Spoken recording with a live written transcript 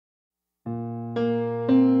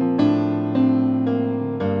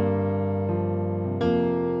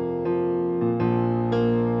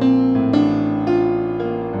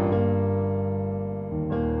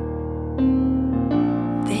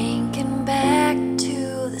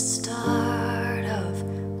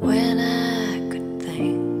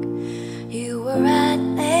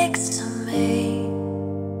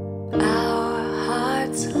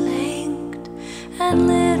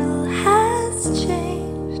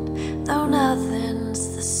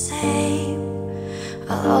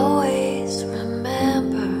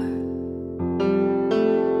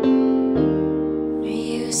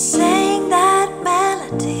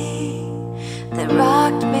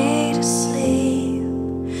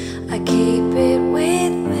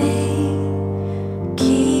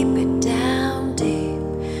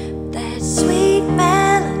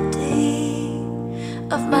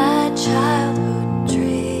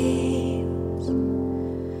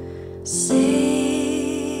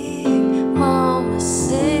Sing, Mama,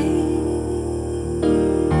 sing.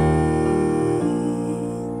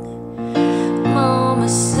 Mama,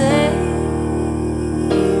 sing.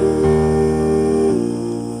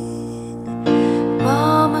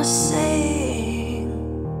 Mama, sing.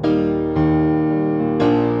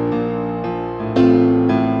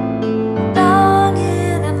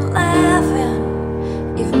 Longing and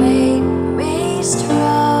laughing, you've made me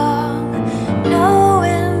strong.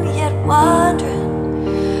 Knowing yet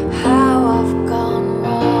wondering how I've gone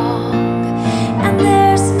wrong. And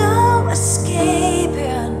there's no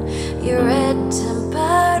escaping your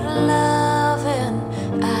red-tempered loving.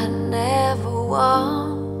 I never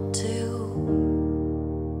want to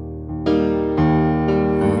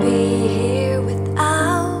be here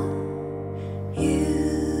without you.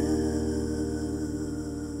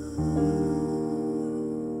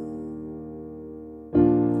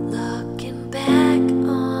 Looking back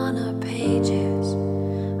on our pages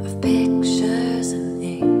of pictures and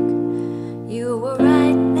ink, you were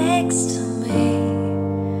right next to me.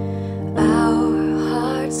 Our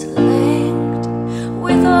hearts linked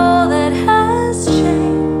with all that has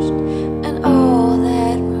changed and all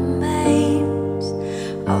that remains.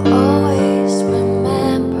 I'll always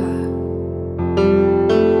remember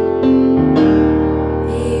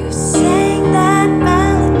you sang that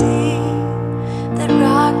melody that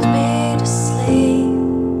rocked me to sleep.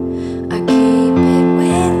 I keep it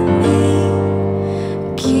with me,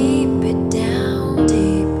 keep it down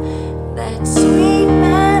deep. That sweet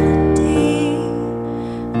melody,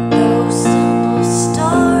 those simple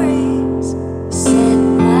stories set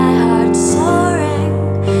my heart soaring.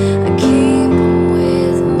 I keep 'em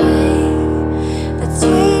with me. That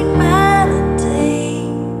sweet melody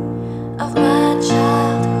of my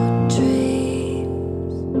childhood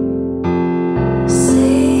dreams.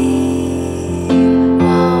 Sing,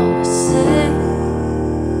 Mama, sing.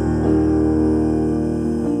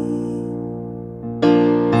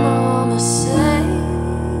 Mama, sing.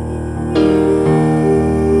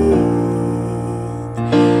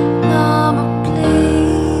 Mama,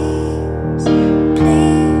 please,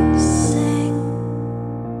 please sing.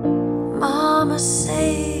 Mama,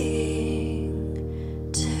 sing.